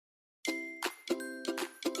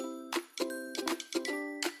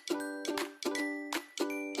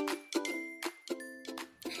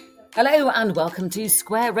Hello and welcome to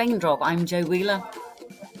Square Raindrop. I'm Jo Wheeler.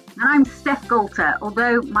 And I'm Steph Galter,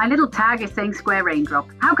 although my little tag is saying Square Raindrop.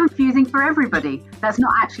 How confusing for everybody. That's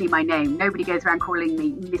not actually my name. Nobody goes around calling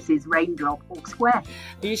me Mrs. Raindrop or Square.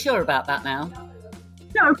 Are you sure about that now?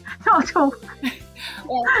 No, not at all.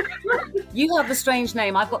 Well, you have the strange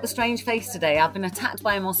name. I've got the strange face today. I've been attacked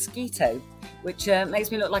by a mosquito, which makes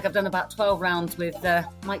me look like I've done about 12 rounds with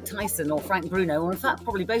Mike Tyson or Frank Bruno, or in fact,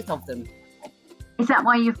 probably both of them. Is that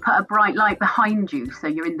why you've put a bright light behind you, so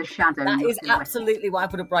you're in the shadow? That is absolutely why I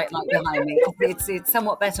put a bright light behind me. It's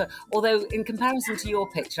somewhat better. Although, in comparison to your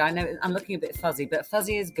picture, I know I'm looking a bit fuzzy, but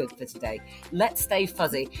fuzzy is good for today. Let's stay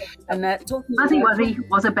fuzzy. And Fuzzy Wuzzy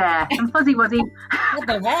was a bear, and Fuzzy Wuzzy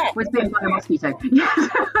was bitten by a mosquito.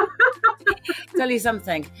 Tell you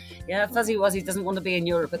something, yeah, Fuzzy Wuzzy doesn't want to be in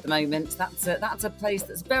Europe at the moment. That's a place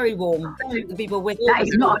that's very warm. The people with that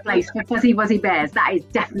is not a place for Fuzzy Wuzzy bears. That is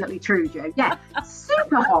definitely true, Jo. Yeah,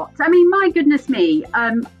 super hot. I mean, my goodness me.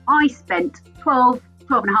 I spent 12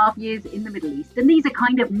 and a half years in the Middle East, and these are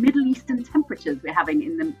kind of Middle Eastern temperatures we're having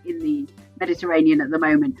in the Mediterranean at the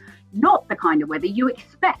moment. Not the kind of weather you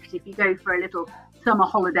expect if you go for a little summer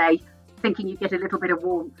holiday, thinking you get a little bit of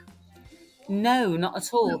warmth. No, not at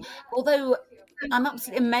all. No. Although I'm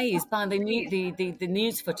absolutely amazed by the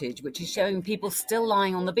news footage, which is showing people still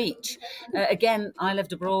lying on the beach. Again, I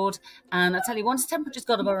lived abroad, and I tell you, once temperatures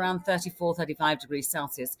got above around 34, 35 degrees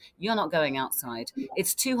Celsius, you're not going outside.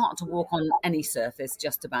 It's too hot to walk on any surface,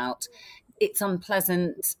 just about. It's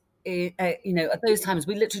unpleasant. At those times,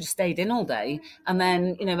 we literally stayed in all day, and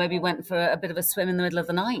then, maybe went for a bit of a swim in the middle of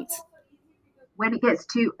the night. When it gets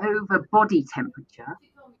to over body temperature,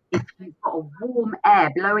 if you've got a warm air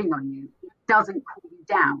blowing on you, it doesn't cool you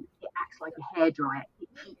down. It acts like a hairdryer. It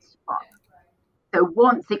heats you up. So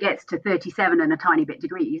once it gets to 37 and a tiny bit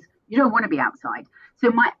degrees, you don't want to be outside.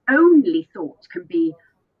 So my only thought can be,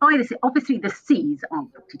 obviously the seas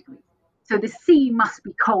aren't 40 degrees. So the sea must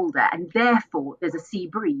be colder, and therefore there's a sea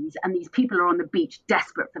breeze, and these people are on the beach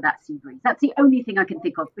desperate for that sea breeze. That's the only thing I can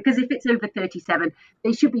think of, because if it's over 37,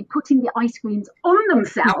 they should be putting the ice creams on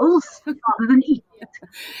themselves rather than eating it.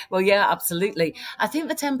 Well, yeah, absolutely. I think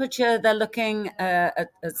the temperature they're looking at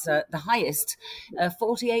as the highest,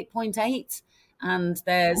 48.8, and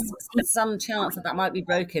there's some chance that might be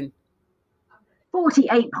broken.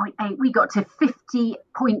 48.8. We got to 50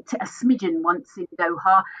 point a smidgen once in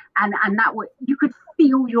Doha, and that you could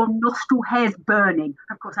feel your nostril hairs burning.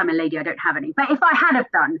 Of course, I'm a lady, I don't have any, but if I had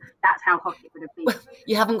have done, that's how hot it would have been. Well,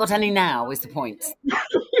 you haven't got any now, is the point.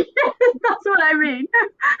 That's what I mean.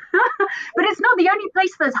 But it's not the only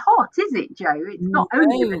place that's hot, is it, Jo? It's not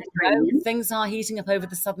only the Mediterranean. No, things are heating up over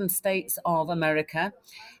the southern states of America.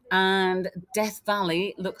 And Death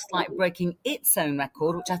Valley looks like breaking its own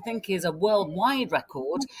record, which I think is a worldwide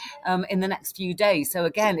record, in the next few days. So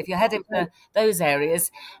again, if you're heading for those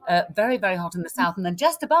areas, very, very hot in the south. And then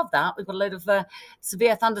just above that, we've got a load of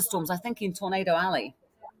severe thunderstorms, I think, in Tornado Alley.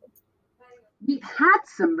 We've had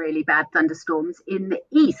some really bad thunderstorms in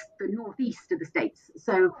the northeast of the States.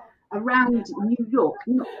 So around New York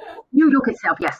itself, yes.